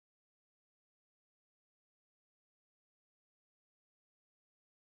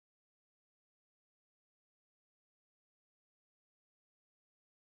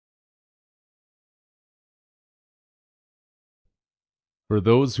For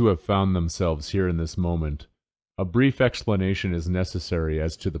those who have found themselves here in this moment, a brief explanation is necessary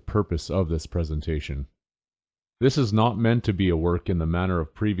as to the purpose of this presentation. This is not meant to be a work in the manner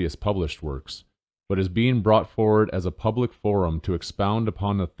of previous published works, but is being brought forward as a public forum to expound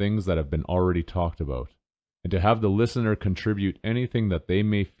upon the things that have been already talked about, and to have the listener contribute anything that they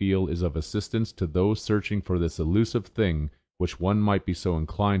may feel is of assistance to those searching for this elusive thing which one might be so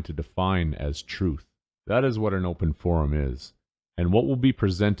inclined to define as truth. That is what an open forum is. And what will be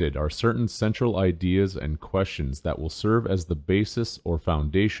presented are certain central ideas and questions that will serve as the basis or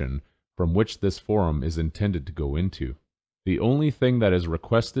foundation from which this forum is intended to go into. The only thing that is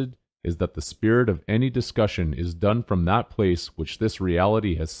requested is that the spirit of any discussion is done from that place which this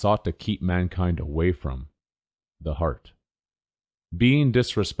reality has sought to keep mankind away from, the heart. Being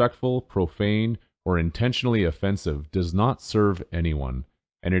disrespectful, profane, or intentionally offensive does not serve anyone,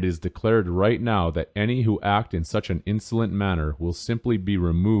 and it is declared right now that any who act in such an insolent manner will simply be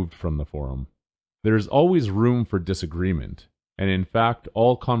removed from the forum. There is always room for disagreement, and in fact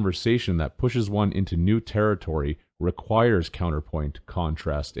all conversation that pushes one into new territory requires counterpoint,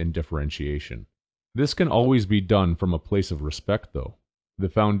 contrast, and differentiation. This can always be done from a place of respect, though. The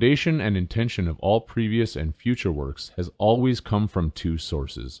foundation and intention of all previous and future works has always come from two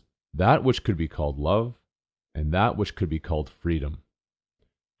sources, that which could be called love, and that which could be called freedom.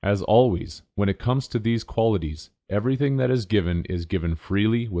 As always, when it comes to these qualities, everything that is given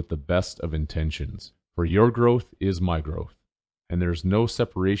freely with the best of intentions, for your growth is my growth, and there is no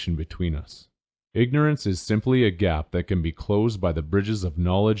separation between us. Ignorance is simply a gap that can be closed by the bridges of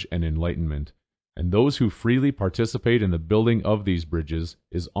knowledge and enlightenment, and those who freely participate in the building of these bridges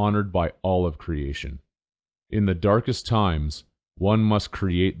is honored by all of creation. In the darkest times, one must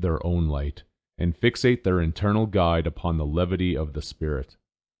create their own light, and fixate their internal guide upon the levity of the spirit.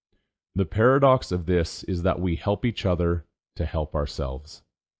 The paradox of this is that we help each other to help ourselves.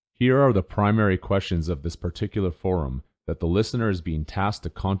 Here are the primary questions of this particular forum that the listener is being tasked to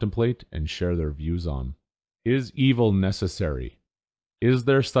contemplate and share their views on. Is evil necessary? Is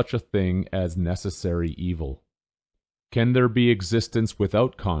there such a thing as necessary evil? Can there be existence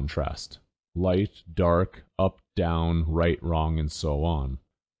without contrast? Light, dark, up, down, right, wrong, and so on.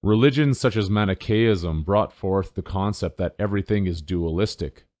 Religions such as Manichaeism brought forth the concept that everything is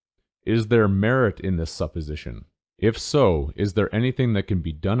dualistic. Is there merit in this supposition? If so, is there anything that can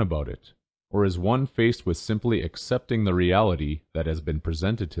be done about it? Or is one faced with simply accepting the reality that has been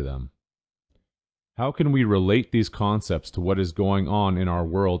presented to them? How can we relate these concepts to what is going on in our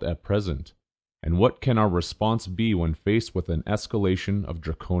world at present? And what can our response be when faced with an escalation of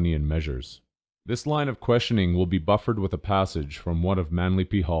draconian measures? This line of questioning will be buffered with a passage from one of Manly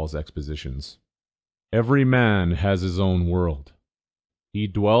P. Hall's expositions. Every man has his own world. He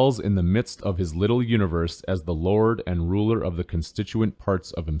dwells in the midst of his little universe as the lord and ruler of the constituent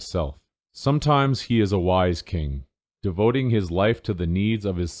parts of himself. Sometimes he is a wise king, devoting his life to the needs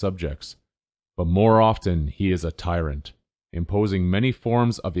of his subjects, but more often he is a tyrant, imposing many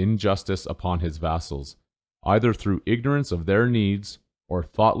forms of injustice upon his vassals, either through ignorance of their needs or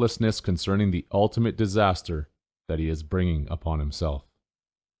thoughtlessness concerning the ultimate disaster that he is bringing upon himself.